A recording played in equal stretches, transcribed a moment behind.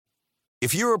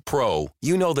If you're a pro,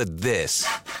 you know that this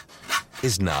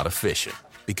is not efficient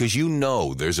because you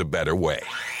know there's a better way.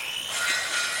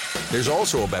 There's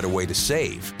also a better way to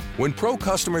save. When pro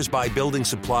customers buy building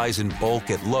supplies in bulk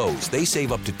at Lowe's, they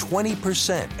save up to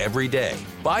 20% every day.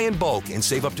 Buy in bulk and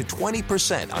save up to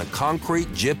 20% on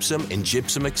concrete, gypsum, and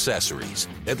gypsum accessories.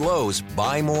 At Lowe's,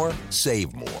 buy more,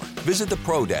 save more. Visit the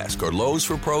Pro Desk or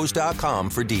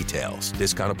Lowe'sForPros.com for details.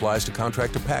 Discount applies to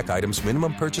contract to pack items.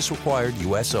 Minimum purchase required.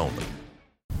 U.S. only.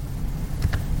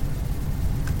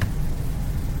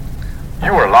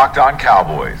 You are Locked On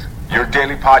Cowboys, your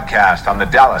daily podcast on the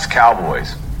Dallas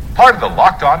Cowboys. Part of the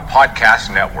Locked On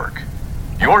Podcast Network.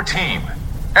 Your team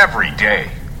every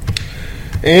day.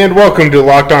 And welcome to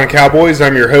Locked On Cowboys.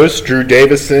 I'm your host, Drew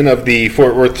Davison of the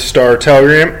Fort Worth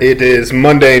Star-Telegram. It is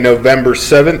Monday, November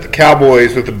 7th.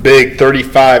 Cowboys with a big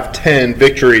 35-10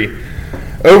 victory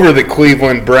over the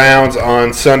Cleveland Browns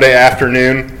on Sunday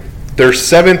afternoon. Their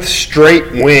seventh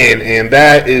straight win, and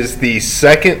that is the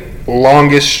second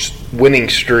longest winning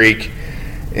streak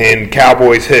in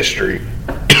Cowboys history.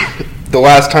 The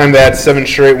last time they had 7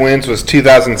 straight wins was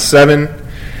 2007.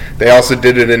 They also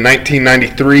did it in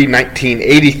 1993,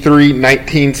 1983,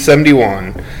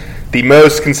 1971. The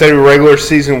most consecutive regular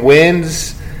season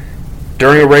wins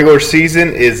during a regular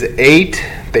season is 8.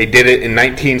 They did it in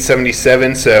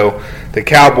 1977, so the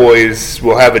Cowboys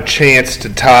will have a chance to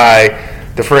tie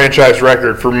the franchise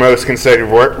record for most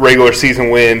consecutive regular season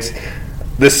wins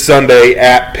this Sunday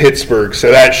at Pittsburgh.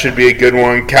 So that should be a good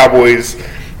one. Cowboys,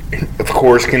 of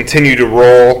course, continue to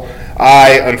roll.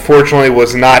 I, unfortunately,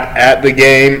 was not at the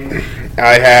game.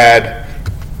 I had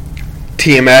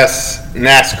TMS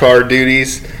NASCAR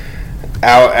duties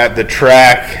out at the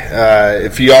track.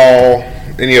 If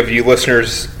any of you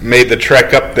listeners made the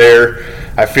trek up there,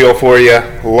 I feel for you.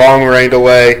 Long rain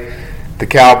delay. The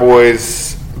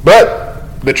Cowboys,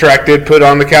 but the track did put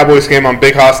on the Cowboys game on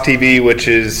Big Hoss TV, which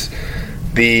is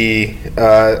the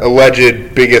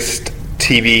alleged biggest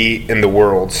TV in the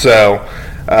world. So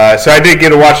I did get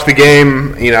to watch the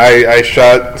game. You know, I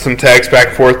shot some tags back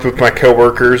and forth with my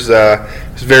coworkers. It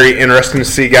was very interesting to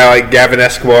see a guy like Gavin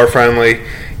Escobar finally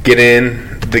get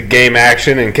in the game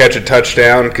action and catch a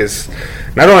touchdown, because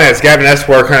not only has Gavin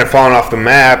Escobar kind of fallen off the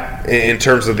map in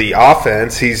terms of the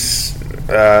offense, he's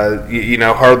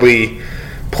hardly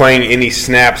playing any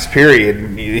snaps,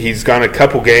 period. He's gone a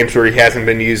couple games where he hasn't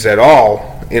been used at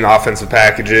all in offensive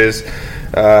packages.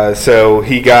 So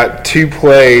he got 2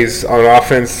 plays on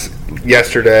offense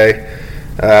yesterday,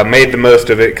 made the most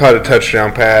of it, caught a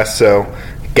touchdown pass. So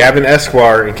Gavin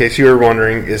Escobar, in case you were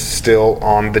wondering, is still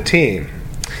on the team.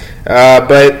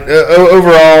 But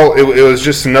overall, it was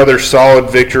just another solid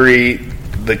victory.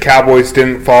 The Cowboys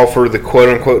didn't fall for the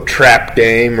quote-unquote trap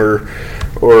game or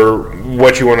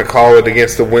what you want to call it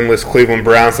against the winless Cleveland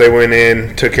Browns. They went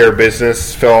in, took care of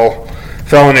business, fell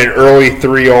in an early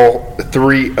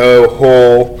 3-0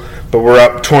 hole, but we're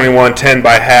up 21-10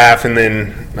 by half, and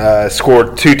then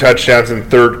scored 2 touchdowns in the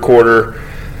third quarter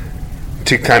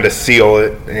to kind of seal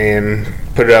it and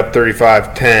put it up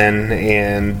 35-10.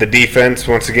 And the defense,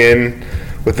 once again,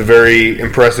 with a very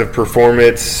impressive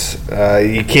performance.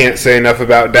 You can't say enough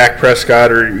about Dak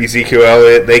Prescott or Ezekiel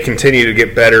Elliott. They continue to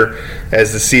get better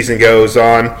as the season goes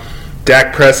on.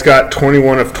 Dak Prescott,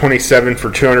 21 of 27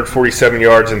 for 247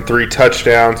 yards and 3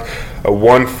 touchdowns, a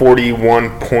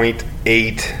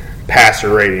 141.8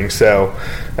 passer rating. So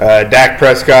Dak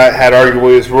Prescott had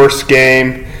arguably his worst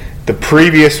game the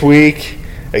previous week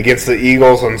against the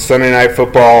Eagles on Sunday Night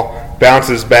Football,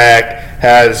 bounces back,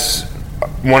 has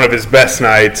one of his best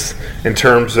nights in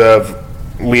terms of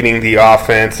leading the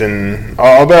offense. And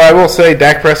although I will say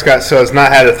Dak Prescott still has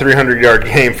not had a 300-yard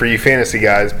game for you fantasy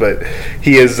guys, but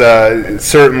he is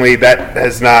certainly, that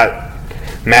has not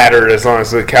mattered as long as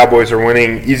the Cowboys are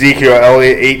winning. Ezekiel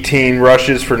Elliott, 18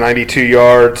 rushes for 92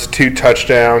 yards, 2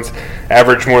 touchdowns,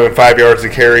 averaged more than 5 yards a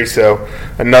carry, so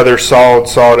another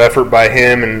solid effort by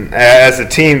him. And as a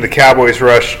team, the Cowboys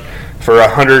rushed for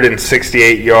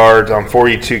 168 yards on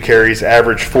 42 carries,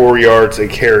 averaged 4 yards a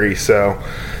carry. So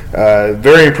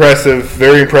very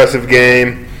impressive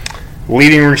game.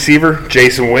 Leading receiver,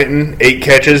 Jason Witten, 8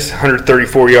 catches,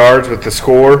 134 yards with the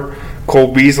score.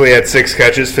 Cole Beasley had 6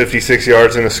 catches, 56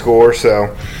 yards in the score.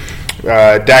 So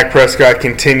Dak Prescott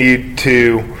continued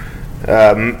to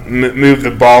move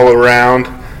the ball around.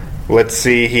 Let's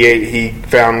see, he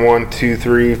found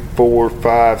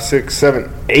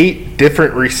 8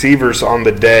 different receivers on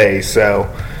the day. So,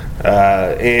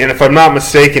 and if I'm not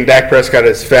mistaken, Dak Prescott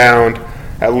has found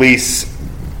at least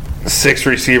 6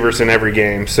 receivers in every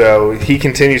game. So he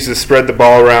continues to spread the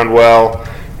ball around well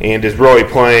and is really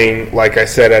playing, like I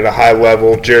said, at a high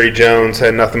level. Jerry Jones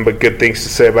had nothing but good things to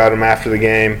say about him after the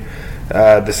game.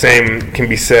 The same can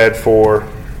be said for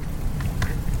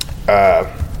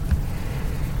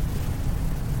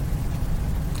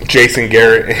Jason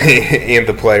Garrett and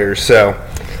the players. So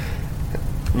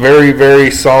very,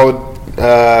 very solid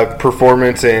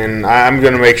performance, and I'm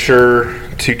going to make sure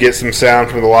to get some sound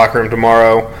from the locker room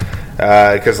tomorrow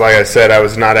because, like I said, I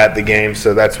was not at the game,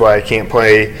 so that's why I can't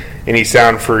play any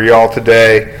sound for y'all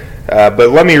today. But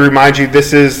let me remind you,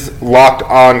 this is Locked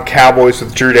On Cowboys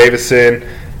with Drew Davison,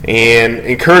 and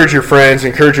encourage your friends,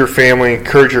 encourage your family,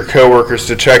 encourage your coworkers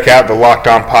to check out the Locked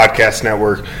On Podcast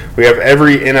Network. We have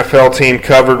every NFL team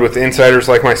covered with insiders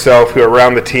like myself who are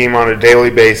around the team on a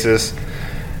daily basis,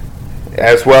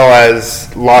 as well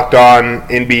as Locked On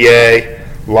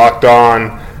NBA, Locked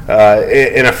On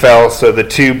NFL, so the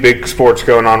two big sports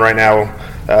going on right now.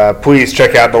 Please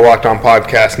check out the Locked On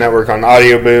Podcast Network on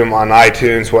Audio Boom, on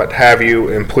iTunes, what have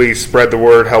you, and please spread the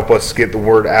word, help us get the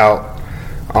word out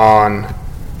on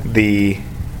the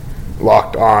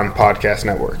Locked On Podcast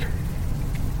Network.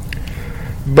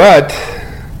 But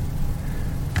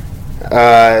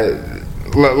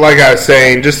like I was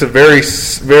saying, just a very,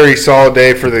 very solid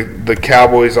day for the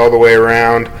Cowboys all the way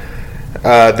around.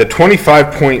 The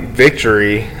 25-point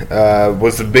victory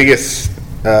was the biggest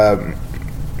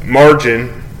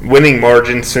winning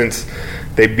margin since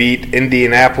they beat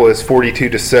Indianapolis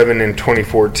 42-7 in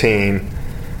 2014.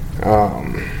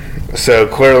 So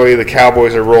clearly the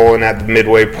Cowboys are rolling at the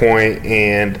midway point,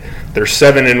 and they're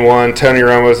 7-1. Tony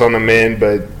Romo's on the mend,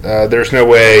 but there's no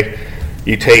way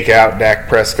you take out Dak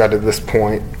Prescott at this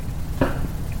point.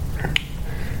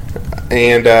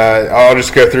 And I'll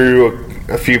just go through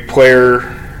a few player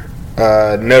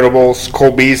notables.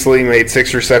 Cole Beasley made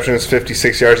 6 receptions,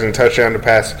 56 yards, and a touchdown to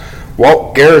pass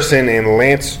Walt Garrison and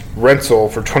Lance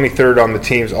Rentzel for 23rd on the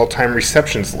team's all-time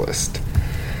receptions list.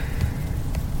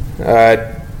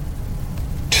 God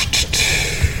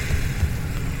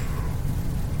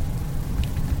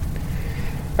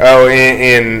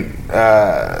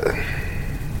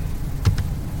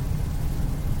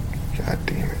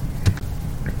damn it.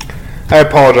 I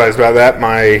apologize about that.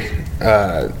 My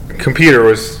computer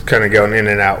was kind of going in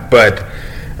and out. But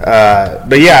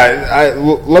yeah,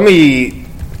 let me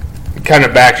kind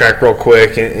of backtrack real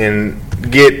quick and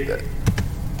get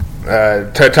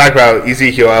to talk about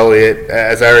Ezekiel Elliott.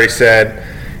 As I already said,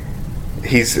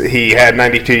 he had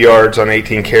 92 yards on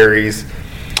 18 carries.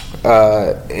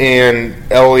 And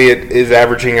Elliott is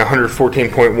averaging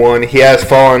 114.1. He has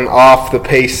fallen off the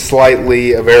pace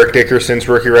slightly of Eric Dickerson's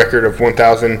rookie record of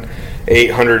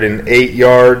 1,808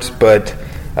 yards, but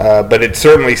it's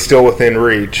certainly still within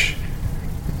reach.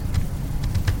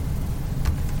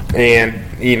 And,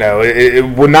 you know, it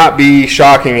would not be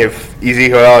shocking if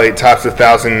Ezekiel Elliott tops the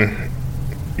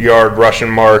 1,000-yard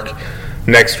rushing mark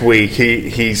next week.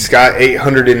 He's got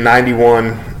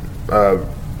 891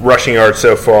 rushing yards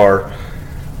so far.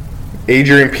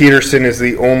 Adrian Peterson is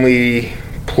the only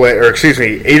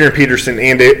Adrian Peterson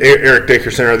and Eric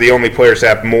Dickerson are the only players to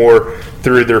have more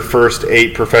through their first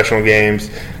 8 professional games.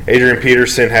 Adrian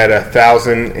Peterson had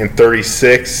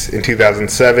 1,036 in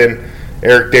 2007.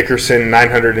 Eric Dickerson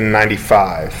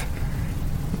 995.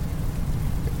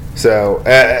 So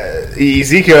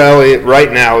Ezekiel Elliott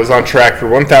right now is on track for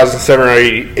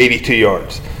 1,782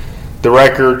 yards. The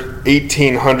record,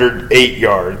 1,808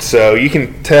 yards. So you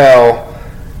can tell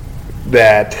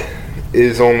that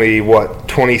is only,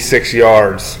 26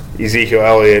 yards Ezekiel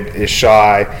Elliott is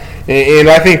shy. And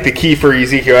I think the key for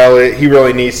Ezekiel Elliott, he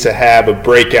really needs to have a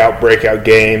breakout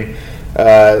game.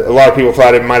 A lot of people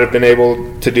thought it might have been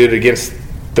able to do it against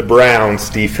the Browns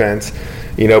defense.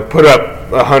 You know, put up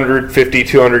 150,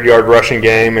 200-yard rushing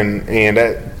game. And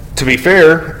to be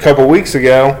fair, a couple weeks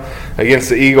ago against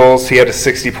the Eagles, he had a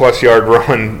 60-plus yard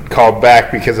run called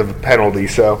back because of a penalty.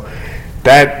 So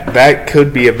that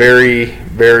could be a very,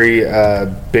 very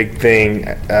big thing,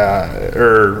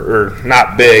 or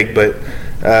not big, but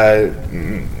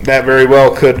that very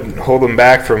well could hold him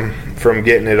back from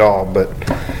getting it all.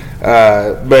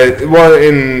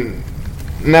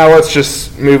 Now let's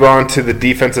just move on to the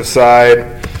defensive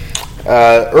side.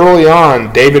 Early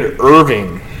on, David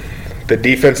Irving, the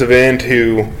defensive end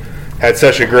who had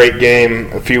such a great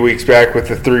game a few weeks back with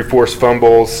the 3 forced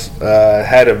fumbles,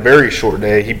 had a very short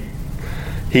day.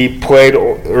 He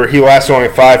lasted only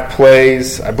 5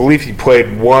 plays. I believe he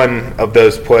played 1 of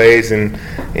those plays and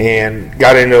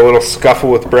got into a little scuffle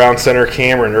with Brown center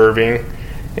Cameron Irving,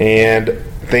 and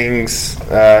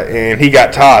he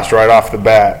got tossed right off the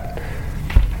bat.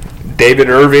 David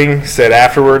Irving said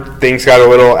afterward, things got a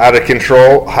little out of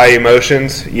control, high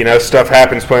emotions. Stuff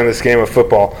happens playing this game of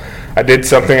football. I did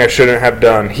something I shouldn't have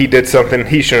done. He did something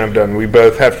he shouldn't have done. We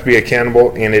both have to be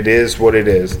accountable, and it is what it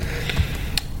is.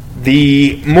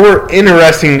 The more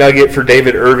interesting nugget for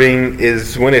David Irving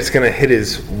is when it's going to hit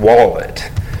his wallet.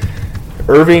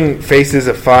 Irving faces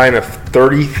a fine of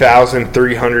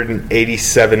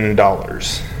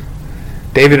 $30,387.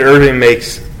 David Irving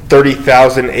makes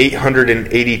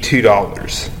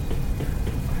 $30,882.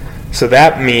 So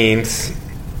that means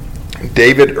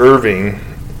David Irving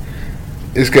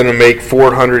is going to make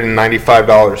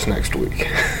 $495 next week.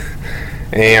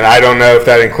 And I don't know if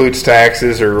that includes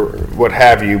taxes or what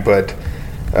have you, but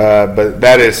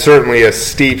that is certainly a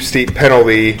steep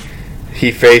penalty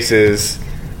he faces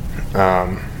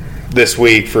this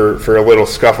week for a little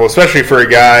scuffle, especially for a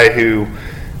guy who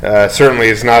certainly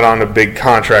is not on a big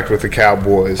contract with the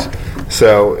Cowboys.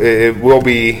 So it will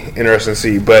be interesting to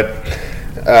see. But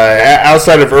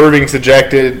outside of Irving's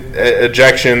ejection,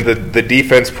 the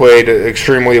defense played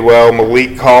extremely well.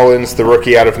 Malik Collins, the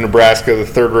rookie out of Nebraska, the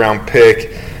third-round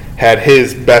pick, had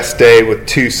his best day with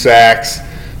 2 sacks.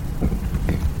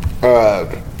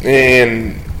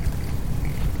 And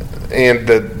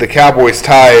the Cowboys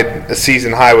tied a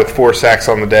season high with 4 sacks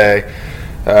on the day.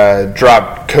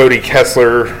 Dropped Cody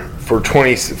Kessler for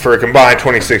a combined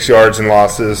 26 yards and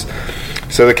losses.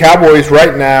 So the Cowboys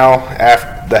right now,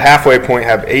 at the halfway point,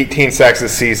 have 18 sacks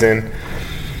this season.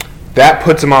 That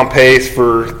puts them on pace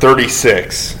for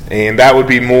 36, and that would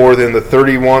be more than the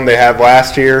 31 they had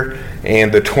last year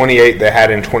and the 28 they had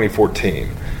in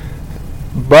 2014.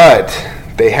 But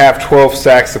they have 12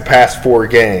 sacks the past 4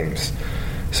 games.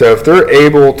 So if they're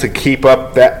able to keep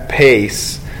up that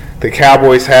pace, the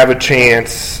Cowboys have a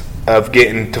chance of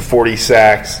getting to 40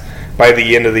 sacks by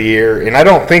the end of the year. And I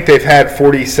don't think they've had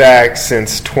 40 sacks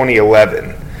since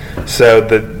 2011. So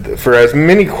for as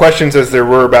many questions as there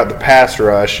were about the pass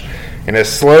rush, and as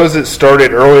slow as it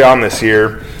started early on this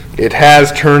year, it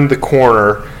has turned the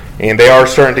corner, and they are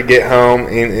starting to get home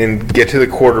and get to the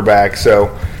quarterback.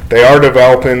 So they are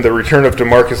developing. The return of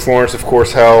DeMarcus Lawrence, of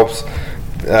course, helps.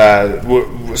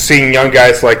 Seeing young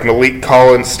guys like Malik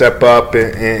Collins step up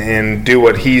and do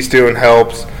what he's doing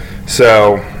helps.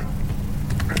 So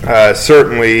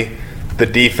certainly the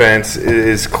defense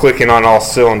is clicking on all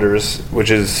cylinders,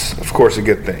 which is, of course, a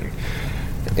good thing.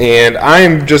 And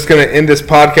I'm just going to end this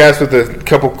podcast with a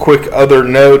couple quick other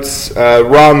notes.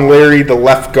 Ron Leary, the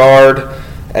left guard,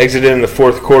 exited in the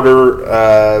fourth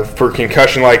quarter for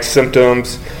concussion-like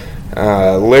symptoms.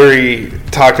 Larry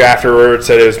talked afterwards,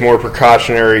 said it was more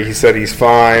precautionary. He said he's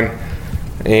fine,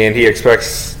 and he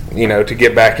expects, to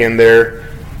get back in there.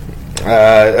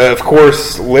 Of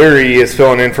course, Larry is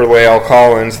filling in for La'el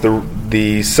Collins,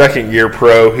 the second-year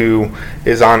pro who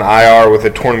is on IR with a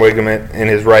torn ligament in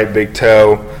his right big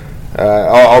toe.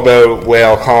 Although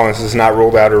La'el Collins is not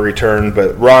ruled out a return,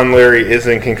 but Ron Leary is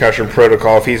in concussion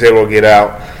protocol. If he's able to get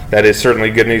out, that is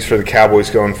certainly good news for the Cowboys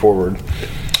going forward.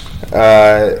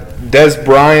 Dez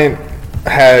Bryant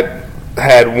had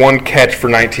 1 catch for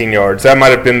 19 yards. That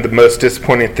might have been the most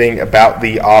disappointing thing about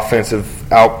the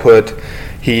offensive output.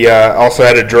 He also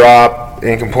had a drop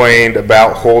and complained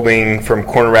about holding from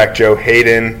cornerback Joe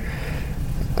Hayden.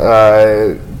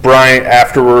 Bryant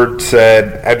afterward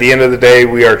said, "At the end of the day,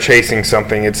 we are chasing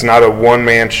something. It's not a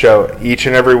one-man show. Each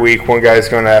and every week, one guy's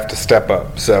going to have to step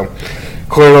up." So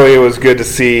clearly it was good to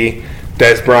see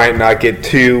Dez Bryant not get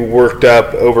too worked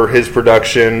up over his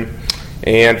production.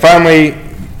 And finally,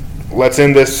 let's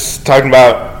end this talking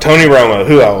about Tony Romo.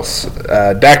 Who else?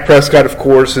 Dak Prescott, of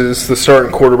course, is the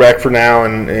starting quarterback for now,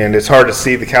 and it's hard to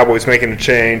see the Cowboys making a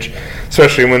change,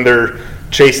 especially when they're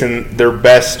chasing their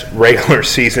best regular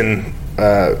season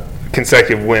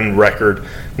consecutive win record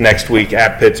next week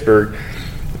at Pittsburgh.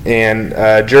 And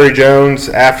Jerry Jones,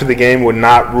 after the game, would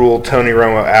not rule Tony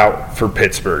Romo out for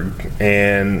Pittsburgh.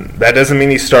 And that doesn't mean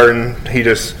he's starting. He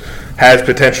just has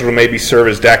potential to maybe serve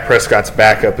as Dak Prescott's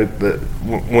backup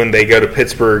when they go to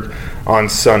Pittsburgh on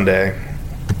Sunday.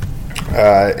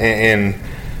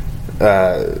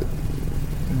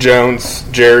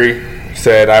 Jerry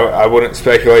said, I wouldn't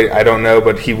speculate. I don't know,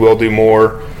 but he will do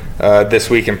more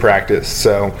this week in practice.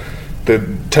 So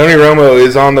Tony Romo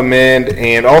is on the mend,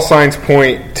 and all signs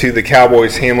point to the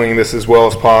Cowboys handling this as well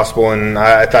as possible. And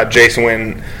I thought Jason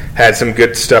Witten had some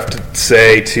good stuff to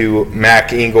say to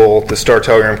Mac Engel, the Star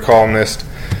Telegram columnist.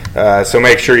 So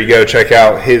make sure you go check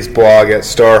out his blog at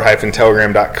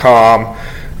star-telegram.com.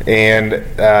 And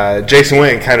Jason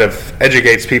Witten kind of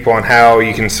educates people on how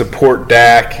you can support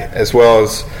Dak as well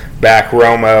as back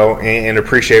Romo and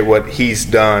appreciate what he's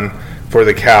done for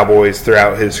the Cowboys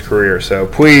throughout his career. So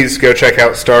please go check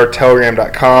out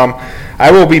StarTelegram.com.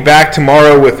 I will be back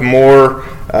tomorrow with more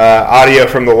audio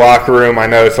from the locker room. I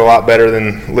know it's a lot better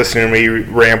than listening to me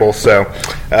ramble. So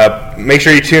make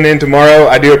sure you tune in tomorrow.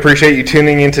 I do appreciate you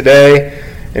tuning in today.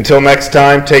 Until next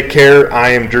time, take care.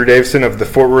 I am Drew Davison of the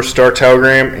Fort Worth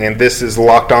Star-Telegram, and this is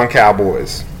Locked On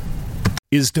Cowboys.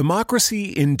 Is democracy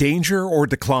in danger or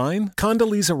decline?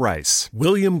 Condoleezza Rice,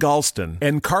 William Galston,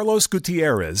 and Carlos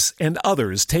Gutierrez and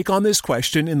others take on this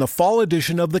question in the fall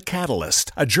edition of The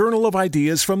Catalyst, a journal of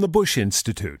ideas from the Bush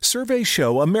Institute. Surveys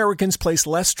show Americans place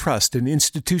less trust in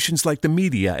institutions like the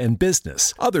media and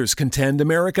business. Others contend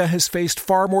America has faced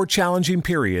far more challenging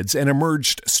periods and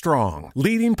emerged strong.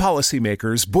 Leading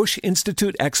policymakers, Bush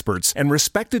Institute experts, and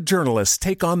respected journalists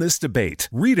take on this debate.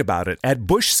 Read about it at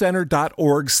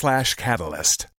bushcenter.org/catalyst.